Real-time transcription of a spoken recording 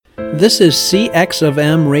This is CX of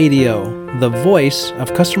M Radio, the voice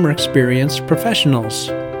of customer experience professionals.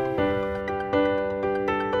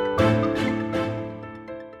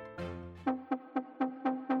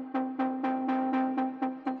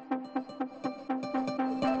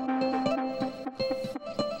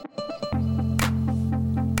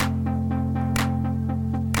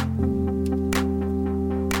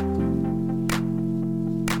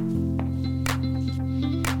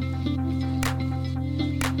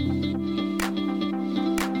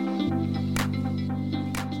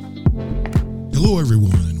 Hello,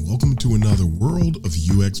 everyone, and welcome to another World of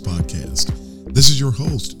UX podcast. This is your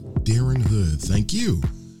host, Darren Hood. Thank you,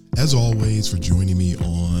 as always, for joining me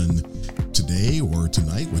on today or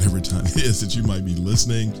tonight, whatever time it is that you might be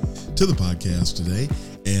listening to the podcast today.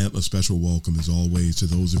 And a special welcome, as always, to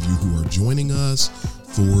those of you who are joining us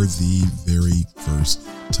for the very first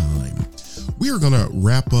time. We are going to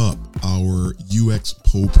wrap up our UX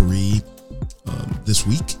Potpourri this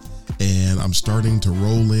week, and I'm starting to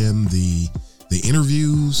roll in the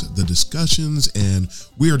interviews, the discussions, and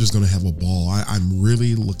we are just going to have a ball. I'm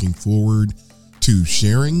really looking forward to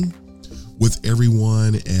sharing with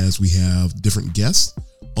everyone as we have different guests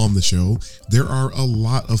on the show. There are a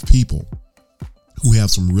lot of people who have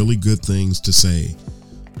some really good things to say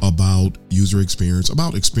about user experience,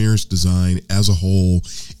 about experience design as a whole,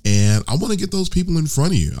 and I want to get those people in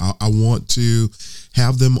front of you. I want to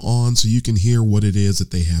have them on so you can hear what it is that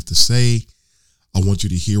they have to say. I want you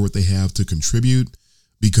to hear what they have to contribute,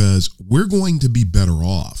 because we're going to be better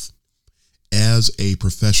off as a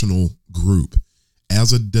professional group,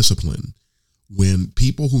 as a discipline, when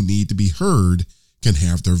people who need to be heard can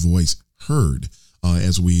have their voice heard.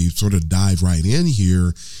 As we sort of dive right in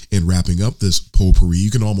here and wrapping up this potpourri,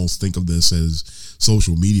 you can almost think of this as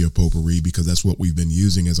social media potpourri, because that's what we've been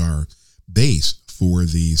using as our base for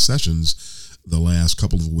the sessions the last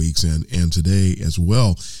couple of weeks and today as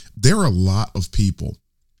well. There are a lot of people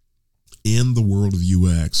in the world of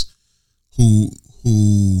UX who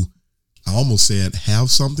I almost said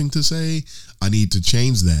have something to say. I need to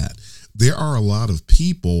change that. There are a lot of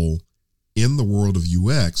people in the world of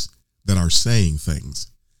UX that are saying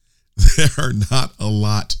things. There are not a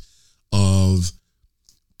lot of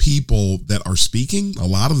people that are speaking. A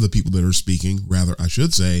lot of the people that are speaking, rather, I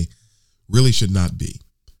should say, really should not be.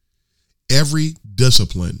 Every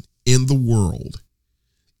discipline in the world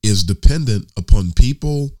is dependent upon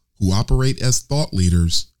people who operate as thought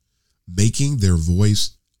leaders making their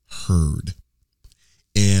voice heard.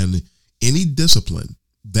 And any discipline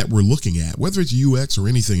that we're looking at, whether it's UX or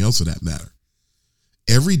anything else of that matter,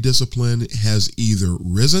 every discipline has either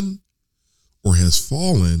risen or has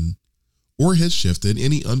fallen or has shifted.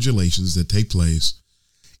 Any undulations that take place,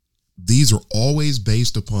 these are always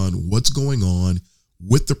based upon what's going on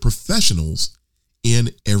with the professionals in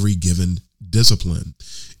every given discipline.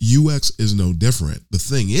 UX is no different. The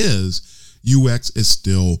thing is, UX is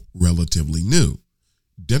still relatively new.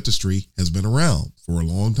 Dentistry has been around for a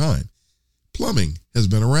long time. Plumbing has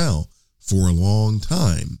been around for a long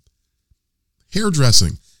time.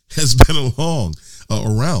 Hairdressing has been around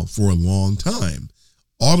for a long time.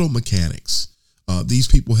 Auto mechanics, these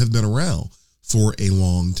people have been around for a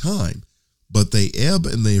long time, but they ebb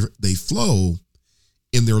and they flow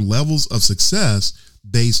in their levels of success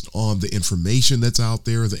based on the information that's out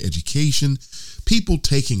there, the education, people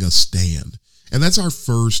taking a stand. And that's our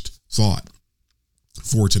first thought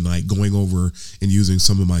for tonight, going over and using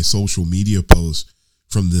some of my social media posts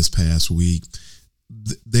from this past week.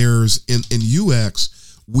 There's in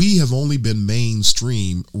UX, we have only been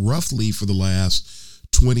mainstream roughly for the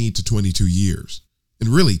last 20 to 22 years, and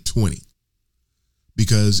really 20.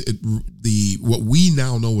 Because what we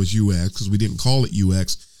now know as UX, because we didn't call it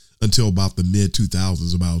UX until about the mid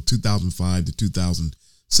 2000s, about 2005 to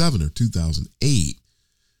 2007 or 2008,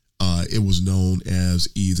 it was known as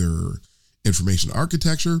either information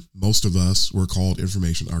architecture. Most of us were called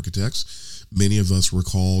information architects. Many of us were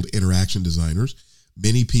called interaction designers.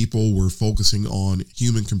 Many people were focusing on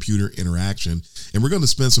human-computer interaction, and we're going to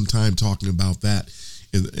spend some time talking about that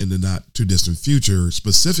in the not too distant future,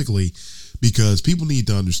 specifically because people need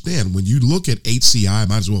to understand, when you look at HCI, I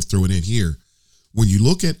might as well throw it in here. When you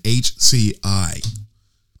look at HCI,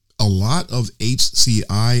 a lot of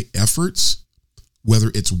HCI efforts, whether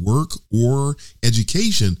it's work or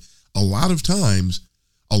education, a lot of times,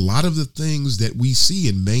 a lot of the things that we see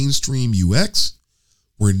in mainstream UX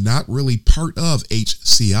were not really part of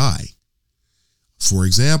HCI. For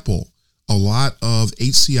example, a lot of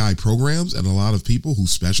HCI programs and a lot of people who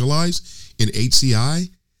specialize in HCI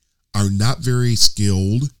are not very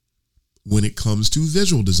skilled when it comes to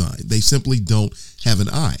visual design. They simply don't have an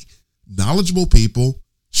eye. Knowledgeable people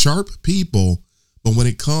sharp people, but when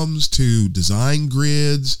it comes to design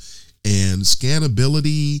grids and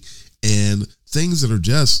scannability and things that are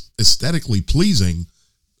just aesthetically pleasing,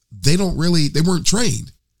 they weren't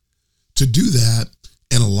trained to do that.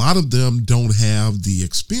 And a lot of them don't have the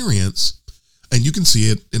experience, and you can see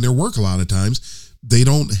it in their work a lot of times. They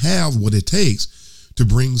don't have what it takes to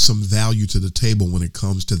bring some value to the table when it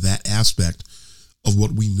comes to that aspect of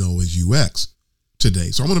what we know as UX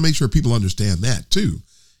today. So I want to make sure people understand that too.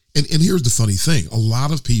 And here's the funny thing. A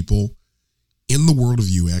lot of people in the world of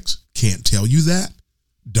UX can't tell you that,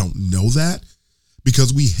 don't know that,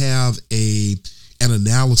 because we have an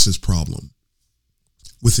analysis problem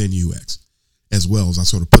within UX, as well. As I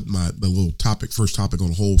sort of put the little first topic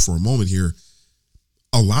on hold for a moment here.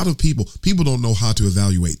 A lot of people don't know how to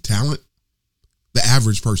evaluate talent. The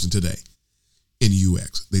average person today in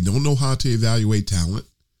UX, they don't know how to evaluate talent.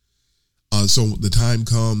 So the time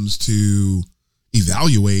comes to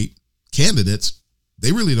evaluate candidates,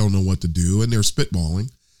 they really don't know what to do, and they're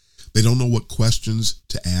spitballing. They don't know what questions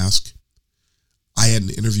to ask. I had an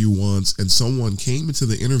interview once, and someone came into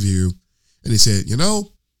the interview and they said,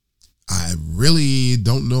 I really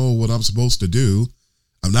don't know what I'm supposed to do.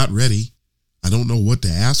 I'm not ready. I don't know what to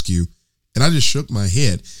ask you. And I just shook my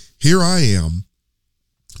head. Here I am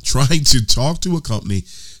trying to talk to a company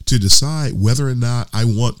to decide whether or not I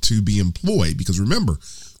want to be employed. Because remember,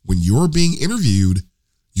 when you're being interviewed,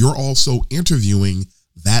 you're also interviewing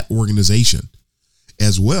that organization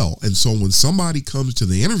as well. And so when somebody comes to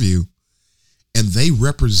the interview and they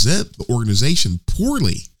represent the organization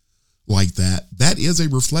poorly like that, that is a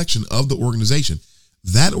reflection of the organization.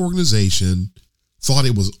 That organization thought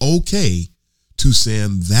it was okay to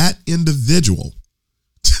send that individual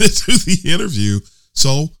to the interview.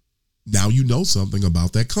 So now you know something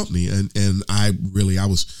about that company. And I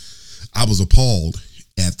was appalled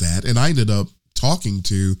at that. And I ended up talking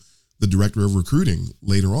to the director of recruiting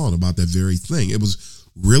later on about that very thing. It was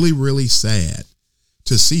really, really sad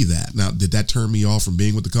to see that. Now, did that turn me off from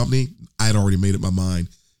being with the company? I had already made up my mind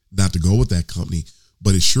not to go with that company,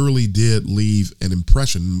 but it surely did leave an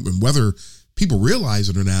impression. And whether people realize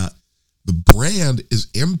it or not, the brand is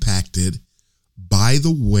impacted by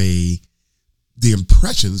the way the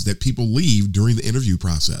impressions that people leave during the interview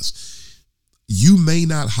process. You may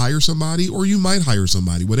not hire somebody, or you might hire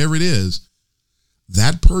somebody, whatever it is.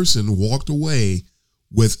 That person walked away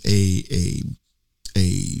with a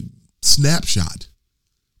snapshot,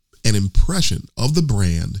 an impression of the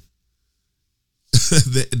brand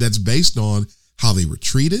that's based on how they were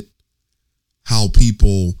treated, how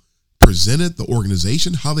people presented the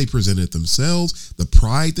organization, how they presented themselves, the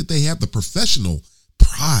pride that they have, the professional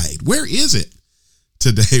pride. Where is it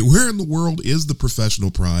today? Where in the world is the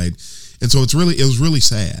professional pride? And so it was really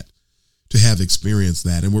sad to have experienced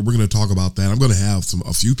that. And we're going to talk about that. I'm going to have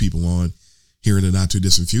a few people on here in the not too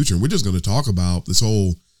distant future. And we're just going to talk about this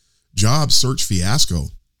whole job search fiasco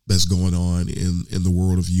that's going on in the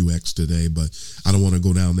world of UX today. But I don't want to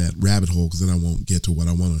go down that rabbit hole, because then I won't get to what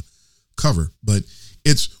I want to cover. But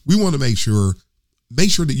we want to make sure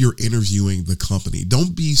that you're interviewing the company.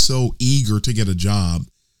 Don't be so eager to get a job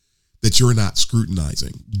that you're not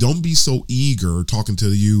scrutinizing. Don't be so eager talking to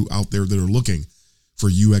you out there that are looking for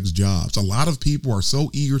UX jobs. A lot of people are so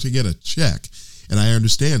eager to get a check, and I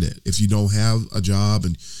understand it. If you don't have a job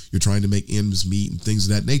and you're trying to make ends meet and things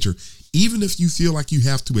of that nature, even if you feel like you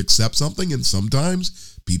have to accept something, and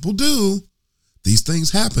sometimes people do, these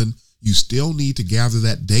things happen, you still need to gather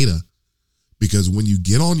that data, because when you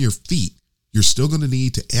get on your feet, you're still going to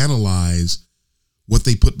need to analyze what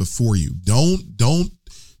they put before you.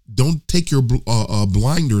 Don't take your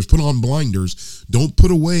blinders, put on blinders. Don't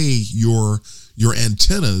put away your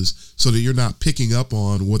antennas so that you're not picking up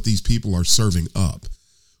on what these people are serving up.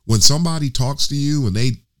 When somebody talks to you and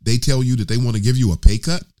they tell you that they want to give you a pay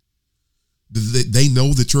cut, they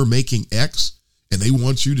know that you're making X and they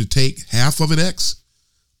want you to take half of an X.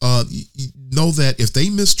 Know that if they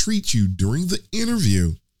mistreat you during the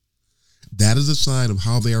interview, that is a sign of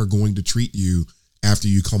how they are going to treat you after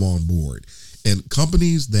you come on board. And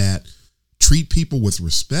companies that treat people with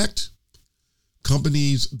respect,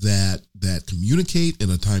 companies that communicate in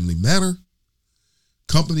a timely manner,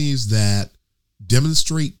 companies that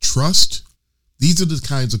demonstrate trust, these are the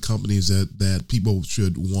kinds of companies that people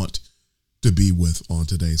should want to be with on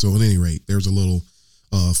today. So at any rate, there's a little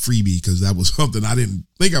freebie, because that was something I didn't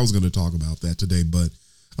think I was going to talk about that today, but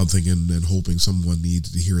I'm thinking and hoping someone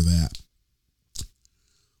needs to hear that.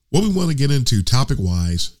 What we want to get into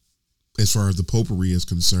topic-wise, as far as the potpourri is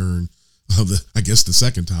concerned, I guess the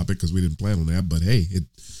second topic, because we didn't plan on that, but hey,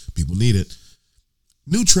 people need it.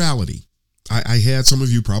 Neutrality. I had some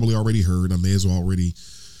of you probably already heard. I may as well already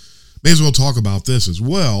may as well talk about this as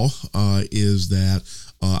well, is that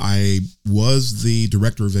I was the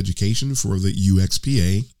director of education for the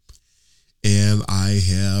UXPA, and I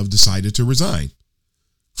have decided to resign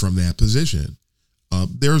from that position.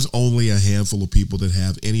 There's only a handful of people that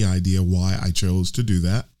have any idea why I chose to do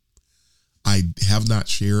that. I have not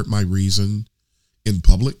shared my reason in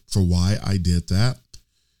public for why I did that.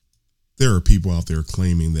 There are people out there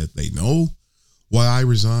claiming that they know why I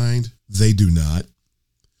resigned. They do not.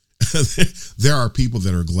 There are people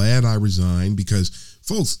that are glad I resigned because,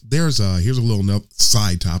 folks, here's a little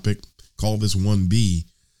side topic. Call this 1B.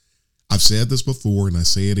 I've said this before and I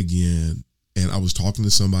say it again, and I was talking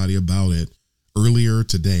to somebody about it earlier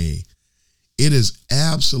today. It is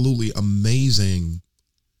absolutely amazing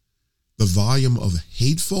the volume of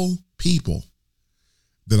hateful people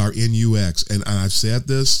that are in UX. And I've said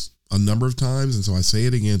this a number of times, and so I say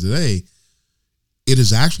it again today. It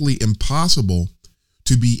is actually impossible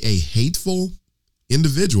to be a hateful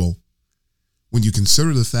individual when you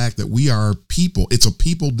consider the fact that we are people. It's a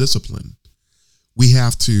people discipline. We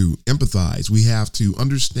have to empathize. We have to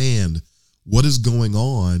understand what is going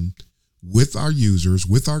on with our users,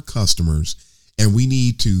 with our customers, and we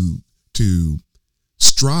need to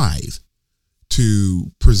strive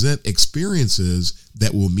to present experiences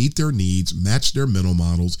that will meet their needs, match their mental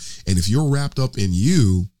models. And if you're wrapped up in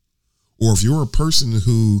you, or if you're a person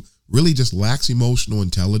who really just lacks emotional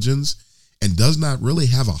intelligence and does not really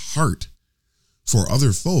have a heart for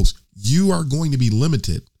other folks, you are going to be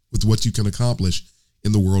limited with what you can accomplish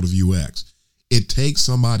in the world of UX. It takes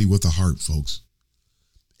somebody with a heart, folks.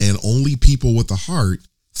 And only people with a heart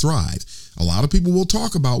thrive. A lot of people will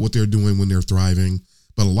talk about what they're doing when they're thriving,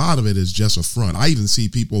 but a lot of it is just a front. I even see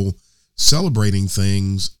people celebrating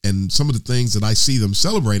things, and some of the things that I see them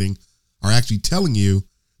celebrating are actually telling you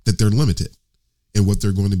that they're limited in what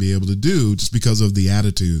they're going to be able to do just because of the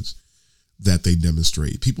attitudes that they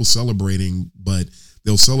demonstrate. People celebrating, but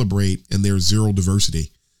they'll celebrate and there's zero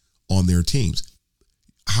diversity on their teams.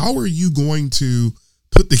 How are you going to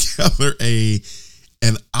put together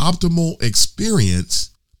an optimal experience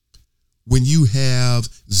when you have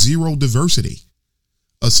zero diversity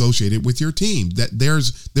associated with your team? That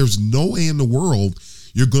there's no way in the world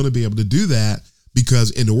you're going to be able to do that,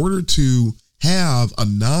 because in order to have a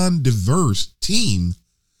non-diverse team,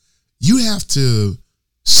 you have to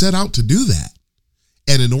set out to do that.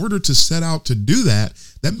 And in order to set out to do that,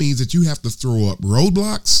 that means that you have to throw up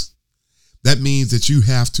roadblocks. That means that you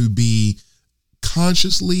have to be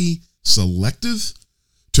consciously selective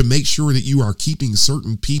to make sure that you are keeping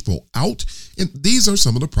certain people out. And these are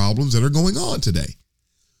some of the problems that are going on today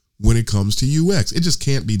when it comes to UX. It just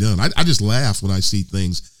can't be done. I just laugh when I see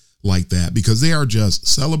things like that, because they are just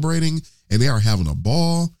celebrating and they are having a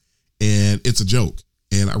ball, and it's a joke.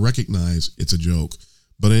 And I recognize it's a joke.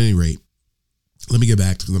 But at any rate, let me get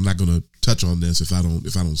back to, because I'm not going to touch on this if I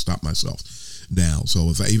don't stop myself now.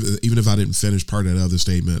 So even if I didn't finish part of that other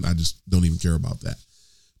statement, I just don't even care about that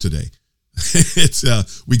today. It's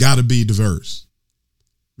we got to be diverse.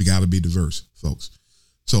 We got to be diverse, folks.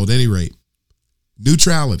 So at any rate,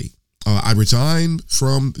 neutrality. I resigned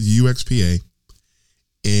from the UXPA,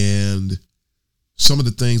 and some of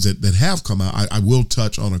the things that have come out, I will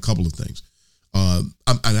touch on a couple of things.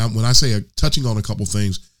 When I say touching on a couple of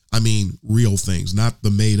things, I mean real things, not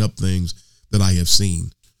the made up things that I have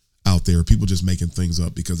seen out there. People just making things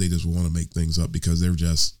up because they just want to make things up because they're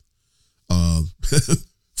just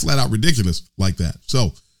flat out ridiculous like that.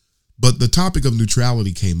 So, but the topic of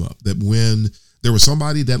neutrality came up, that when there was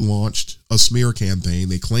somebody that launched a smear campaign,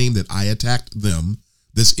 they claimed that I attacked them.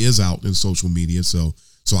 This is out in social media, so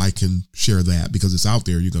I can share that because it's out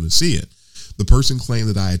there. You're going to see it. The person claimed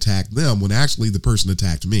that I attacked them when actually the person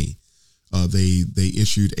attacked me. They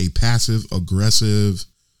issued a passive aggressive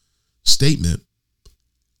statement,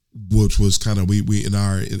 which was kind of, we in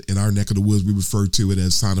our neck of the woods, we referred to it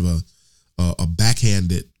as kind of a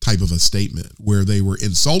backhanded type of a statement where they were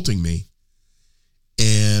insulting me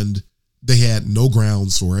and they had no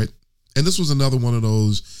grounds for it. And this was another one of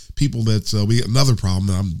those people that's another problem.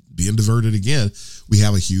 I'm being diverted again. We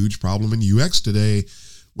have a huge problem in UX today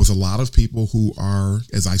with a lot of people who are,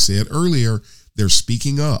 as I said earlier, they're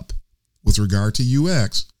speaking up with regard to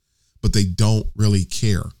UX, but they don't really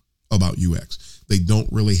care about UX. They don't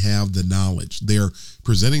really have the knowledge. They're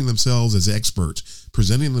presenting themselves as experts,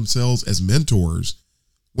 presenting themselves as mentors,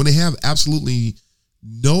 when they have absolutely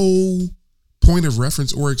no point of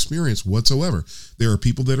reference or experience whatsoever. There are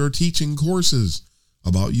people that are teaching courses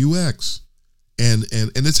about UX, and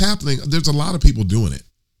it's happening. There's a lot of people doing it,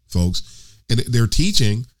 folks, and they're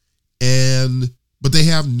teaching, but they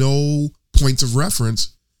have no points of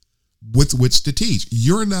reference with which to teach.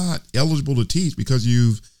 You're not eligible to teach because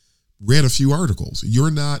you've read a few articles.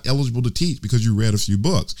 You're not eligible to teach because you read a few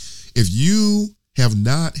books. If you have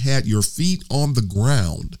not had your feet on the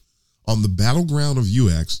ground, on the battleground of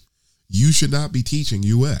UX, you should not be teaching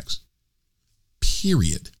UX.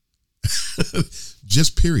 Period.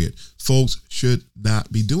 Just period. Folks should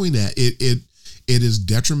not be doing that. It is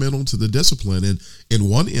detrimental to the discipline. And in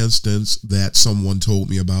one instance that someone told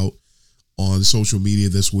me about on social media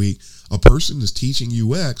this week, a person is teaching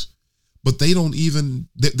UX, but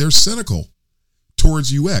they're cynical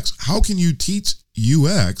towards UX. How can you teach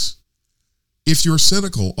UX if you're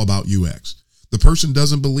cynical about UX? The person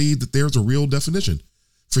doesn't believe that there's a real definition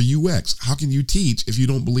for UX. How can you teach if you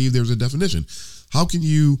don't believe there's a definition? How can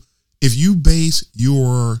you, if you base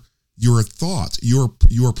your thoughts,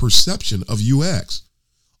 your perception of UX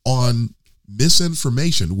on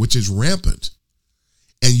misinformation, which is rampant,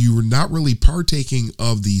 and you are not really partaking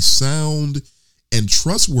of the sound and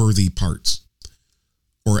trustworthy parts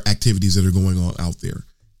or activities that are going on out there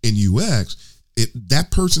in UX,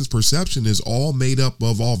 that person's perception is all made up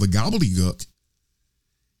of all the gobbledygook.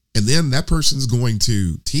 And then that person's going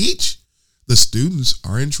to teach. The students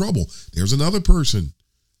are in trouble. There's another person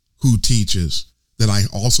who teaches that I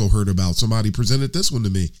also heard about. Somebody presented this one to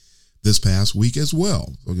me this past week as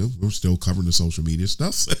well. Okay, we're still covering the social media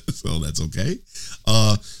stuff, so that's okay.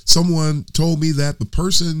 Someone told me that the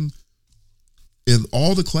person in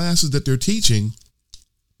all the classes that they're teaching,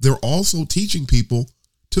 they're also teaching people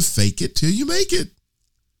to fake it till you make it.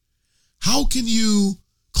 How can you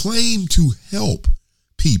claim to help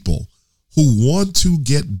people who want to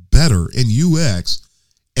get better in UX,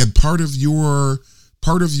 and part of your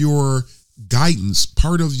guidance,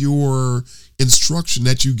 part of your instruction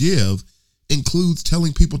that you give includes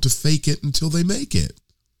telling people to fake it until they make it?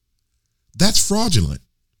 That's fraudulent.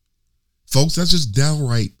 Folks, that's just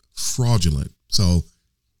downright fraudulent. So,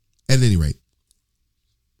 at any rate,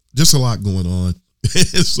 just a lot going on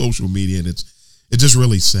in social media, and it's just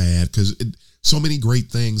really sad because so many great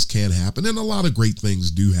things can happen, and a lot of great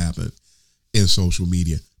things do happen in social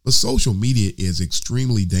media. But social media is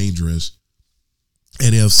extremely dangerous,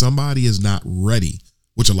 and if somebody is not ready,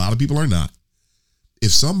 which a lot of people are not,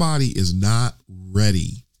 if somebody is not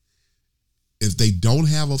ready, if they don't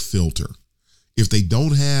have a filter, if they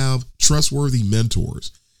don't have trustworthy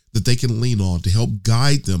mentors that they can lean on to help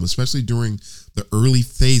guide them, especially during the early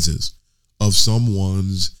phases of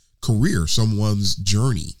someone's career, someone's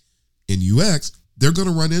journey in UX, they're going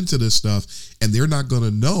to run into this stuff, and they're not going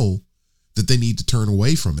to know that they need to turn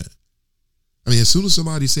away from it. I mean, as soon as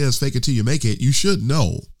somebody says fake it till you make it, you should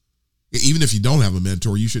know. Even if you don't have a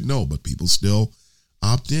mentor, you should know, but people still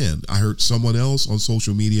opt in. I heard someone else on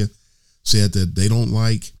social media said that they don't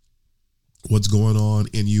like what's going on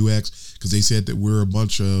in UX because they said that we're a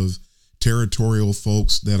bunch of territorial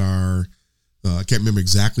folks that are, I can't remember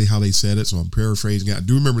exactly how they said it, so I'm paraphrasing. I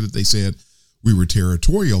do remember that they said we were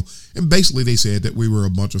territorial, and basically they said that we were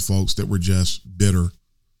a bunch of folks that were just bitter.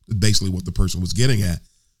 Basically what the person was getting at.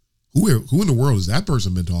 Who in the world has that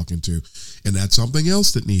person been talking to? And that's something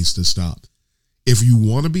else that needs to stop. If you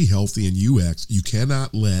want to be healthy in UX, you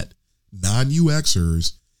cannot let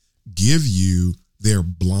non-UXers give you their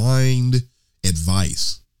blind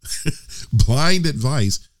advice. Blind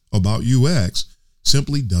advice about UX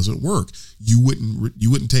simply doesn't work. You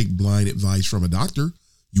wouldn't take blind advice from a doctor.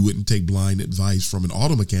 You wouldn't take blind advice from an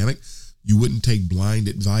auto mechanic. You wouldn't take blind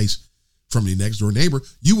advice from your next door neighbor.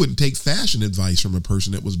 You wouldn't take fashion advice from a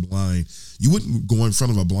person that was blind. You wouldn't go in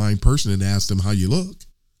front of a blind person and ask them how you look.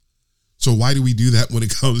 So why do we do that when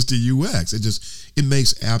it comes to UX? It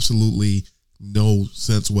makes absolutely no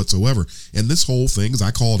sense whatsoever. And this whole thing is,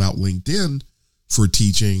 I called out LinkedIn for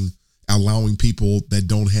teaching, allowing people that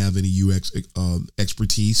don't have any UX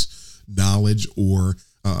expertise, knowledge, or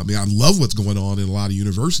I love what's going on in a lot of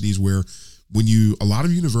universities where a lot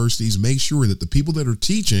of universities make sure that the people that are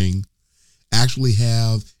teaching actually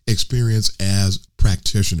have experience as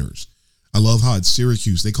practitioners. I love how at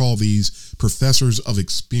Syracuse, they call these professors of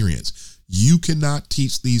experience. You cannot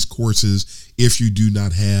teach these courses if you do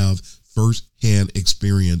not have firsthand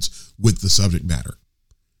experience with the subject matter.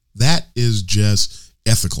 That is just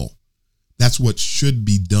ethical. That's what should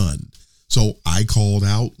be done. So I called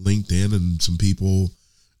out LinkedIn, and some people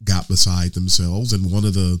got beside themselves. And one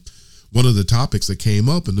of the topics that came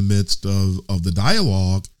up in the midst of the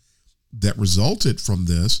dialogue that resulted from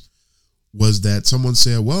this was that someone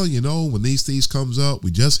said, well, when these things comes up,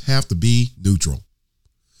 we just have to be neutral.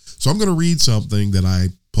 So I'm going to read something that I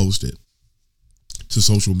posted to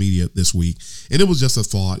social media this week. And it was just a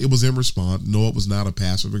thought. It was in response. No, it was not a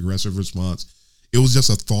passive aggressive response. It was just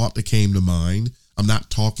a thought that came to mind. I'm not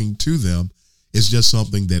talking to them. It's just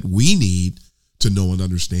something that we need to know and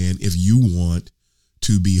understand if you want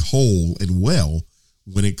to be whole and well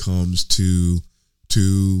when it comes to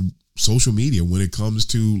social media, when it comes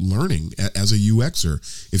to learning as a UXer.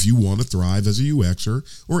 If you want to thrive as a UXer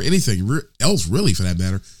or anything else really for that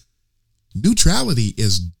matter, neutrality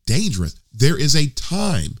is dangerous. There is a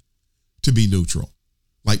time to be neutral,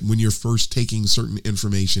 like when you're first taking certain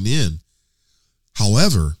information in.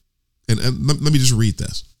 However, and let me just read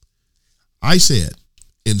this. I said,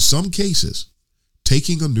 in some cases,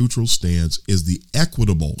 taking a neutral stance is the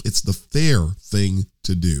equitable, it's the fair thing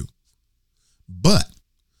to do. But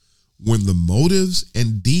when the motives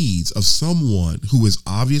and deeds of someone who is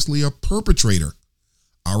obviously a perpetrator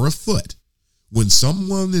are afoot, when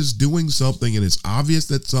someone is doing something and it's obvious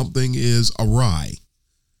that something is awry,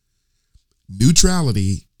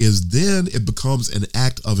 neutrality is then, it becomes an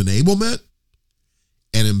act of enablement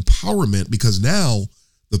and empowerment, because now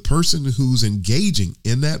the person who's engaging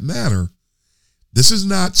in that matter, this is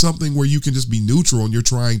not something where you can just be neutral and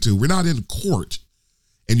we're not in court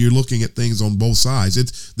and you're looking at things on both sides.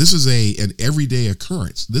 This is an everyday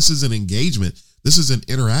occurrence. This is an engagement. This is an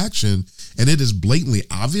interaction, and it is blatantly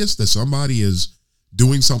obvious that somebody is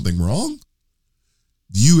doing something wrong.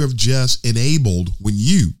 You have just enabled, when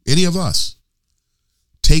any of us,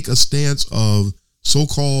 take a stance of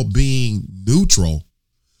so-called being neutral,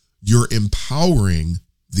 you're empowering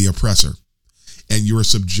the oppressor, and you're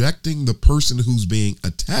subjecting the person who's being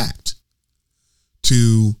attacked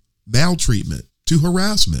to maltreatment, to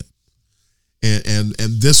harassment. And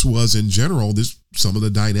this was in general, some of the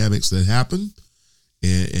dynamics that happened.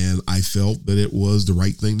 And I felt that it was the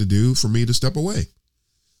right thing to do for me to step away,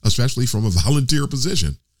 especially from a volunteer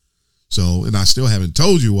position. So, and I still haven't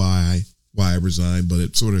told you why I resigned, but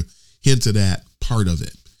it sort of hinted at part of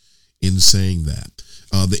it in saying that.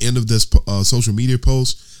 The end of this social media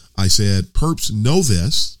post, I said, perps know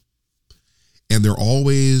this, and they're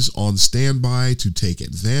always on standby to take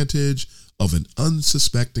advantage of an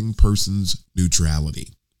unsuspecting person's neutrality.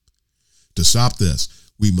 To stop this,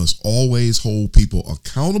 we must always hold people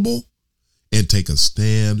accountable and take a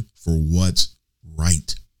stand for what's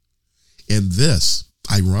right. And this,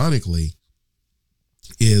 ironically,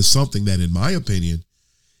 is something that, in my opinion,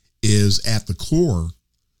 is at the core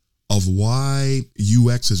of why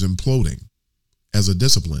UX is imploding as a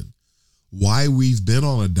discipline, why we've been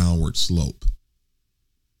on a downward slope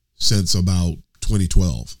since about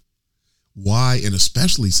 2012, why, and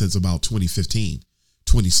especially since about 2015,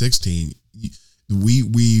 2016,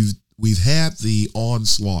 we've had the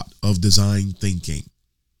onslaught of design thinking.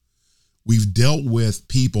 We've dealt with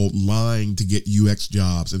people lying to get UX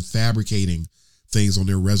jobs and fabricating things on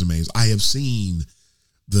their resumes. I have seen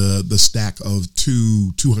the stack of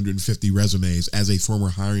 250 resumes as a former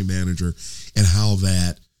hiring manager, and how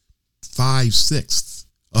that 5/6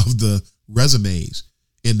 of the resumes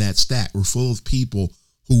in that stack were full of people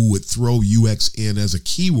who would throw UX in as a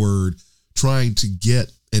keyword, trying to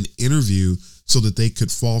get an interview so that they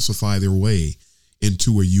could falsify their way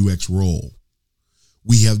into a UX role.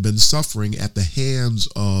 We have been suffering at the hands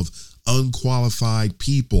of unqualified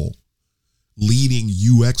people leading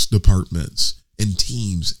UX departments and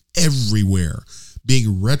teams everywhere,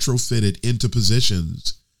 being retrofitted into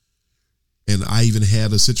positions. And I even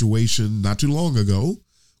had a situation not too long ago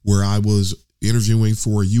where I was interviewing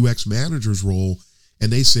for a UX manager's role,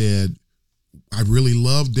 and they said, I really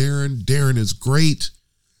love Darren. Darren is great.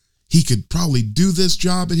 He could probably do this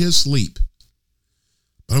job in his sleep,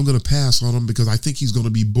 but I'm going to pass on him because I think he's going to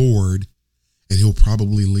be bored and he'll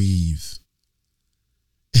probably leave.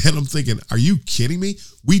 And I'm thinking, are you kidding me?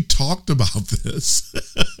 We talked about this.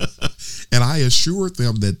 And I assured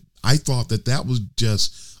them that I thought that was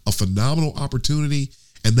just a phenomenal opportunity,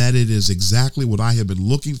 and that it is exactly what I have been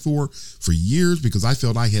looking for years, because I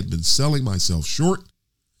felt I had been selling myself short,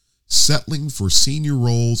 settling for senior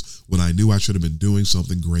roles when I knew I should have been doing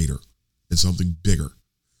something greater and something bigger,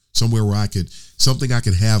 somewhere where I could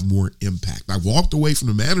have more impact. I walked away from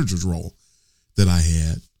the manager's role that I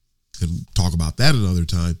had, and talk about that another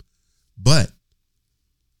time. But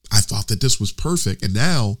I thought that this was perfect. And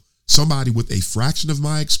now somebody with a fraction of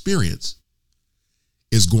my experience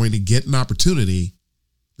is going to get an opportunity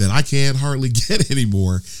that I can't hardly get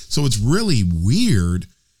anymore. So it's really weird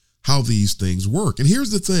how these things work. And here's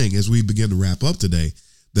the thing, as we begin to wrap up today,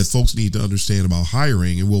 that folks need to understand about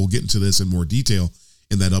hiring, and we'll get into this in more detail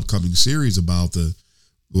in that upcoming series about the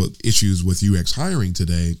issues with UX hiring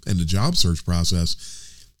today and the job search process.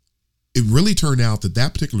 It really turned out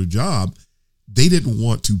that particular job, they didn't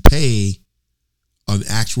want to pay an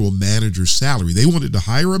actual manager's salary. They wanted to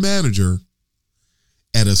hire a manager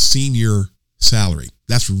at a senior salary.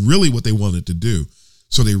 That's really what they wanted to do.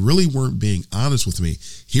 So they really weren't being honest with me.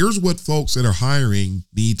 Here's what folks that are hiring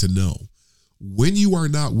need to know. When you are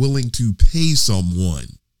not willing to pay someone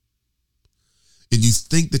and you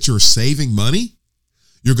think that you're saving money,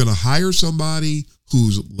 you're going to hire somebody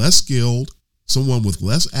who's less skilled, someone with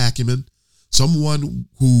less acumen, someone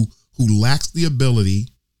who lacks the ability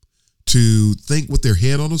to think with their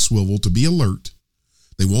head on a swivel, to be alert.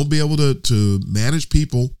 They won't be able to manage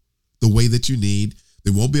people the way that you need.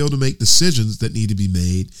 They won't be able to make decisions that need to be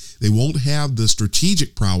made. They won't have the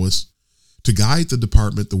strategic prowess to guide the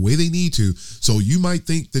department the way they need to. So you might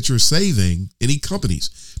think that you're saving, any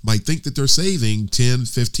companies might think that they're saving $10,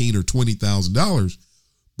 $15, or $20,000,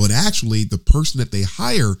 but actually the person that they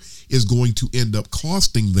hire is going to end up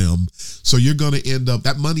costing them. So you're going to end up,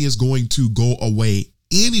 that money is going to go away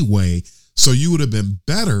anyway. So you would have been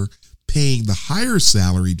better paying the higher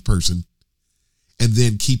salaried person and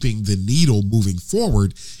then keeping the needle moving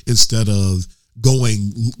forward instead of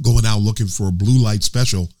going out looking for a blue light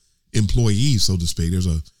special employees, so to speak. There's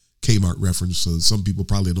a Kmart reference, so some people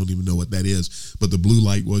probably don't even know what that is. But the blue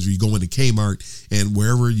light was you go into Kmart and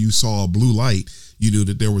wherever you saw a blue light, you knew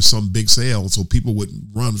that there was some big sale. So people would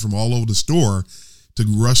run from all over the store to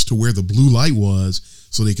rush to where the blue light was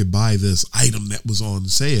so they could buy this item that was on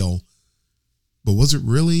sale. But was it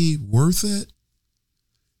really worth it?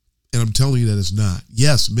 And I'm telling you that it's not.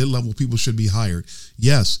 Yes, mid-level people should be hired.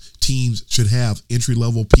 Yes, teams should have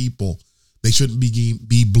entry-level people. They shouldn't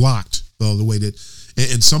be blocked the way that,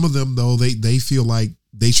 and some of them, though, they feel like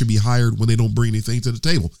they should be hired when they don't bring anything to the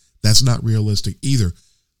table. That's not realistic either.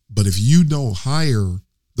 But if you don't hire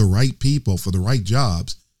the right people for the right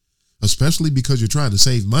jobs, especially because you're trying to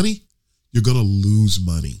save money, you're going to lose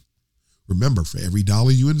money. Remember, for every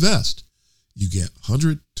dollar you invest, you get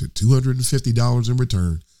 $100 to $250 in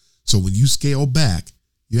return. So when you scale back,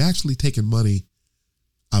 you're actually taking money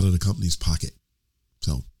out of the company's pocket.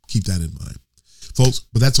 So keep that in mind, folks.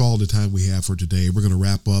 But that's all the time we have for today. We're going to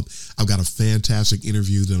wrap up. I've got a fantastic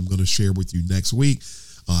interview that I'm going to share with you next week.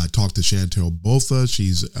 I talked to Chantel Botha.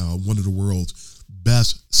 She's one of the world's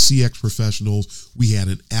best CX professionals. We had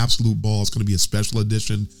an absolute ball. It's going to be a special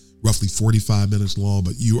edition, roughly 45 minutes long,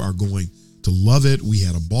 but you are going to love it. We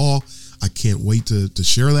had a ball. I can't wait to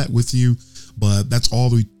share that with you. But that's all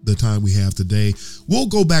the time we have today. We'll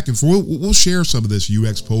go back and forth. We'll share some of this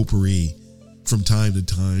UX potpourri from time to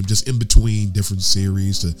time, just in between different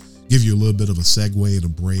series to give you a little bit of a segue and a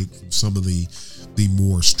break from some of the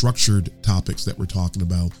more structured topics that we're talking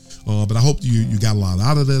about. But I hope you got a lot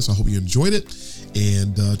out of this. I hope you enjoyed it.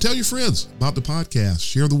 And tell your friends about the podcast.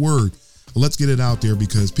 Share the word. Let's get it out there,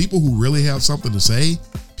 because people who really have something to say,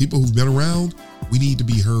 people who've been around, we need to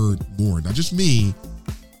be heard more. Not just me,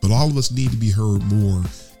 but all of us need to be heard more,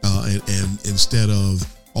 and instead of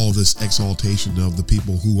all this exaltation of the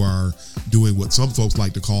people who are doing what some folks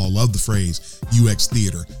like to call, love the phrase, UX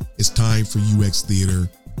theater. It's time for UX theater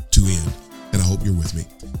to end, and I hope you're with me.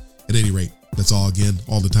 At any rate, that's all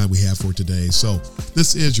the time we have for today. So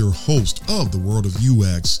this is your host of the World of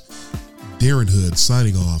UX, Darren Hood,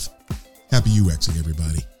 signing off. Happy UXing,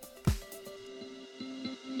 everybody.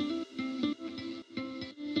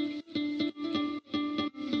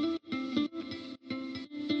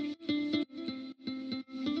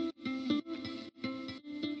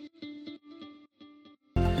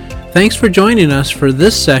 Thanks for joining us for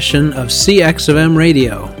this session of CX of M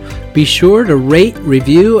Radio. Be sure to rate,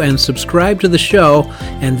 review, and subscribe to the show,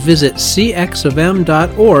 and visit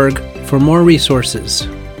cxofm.org for more resources.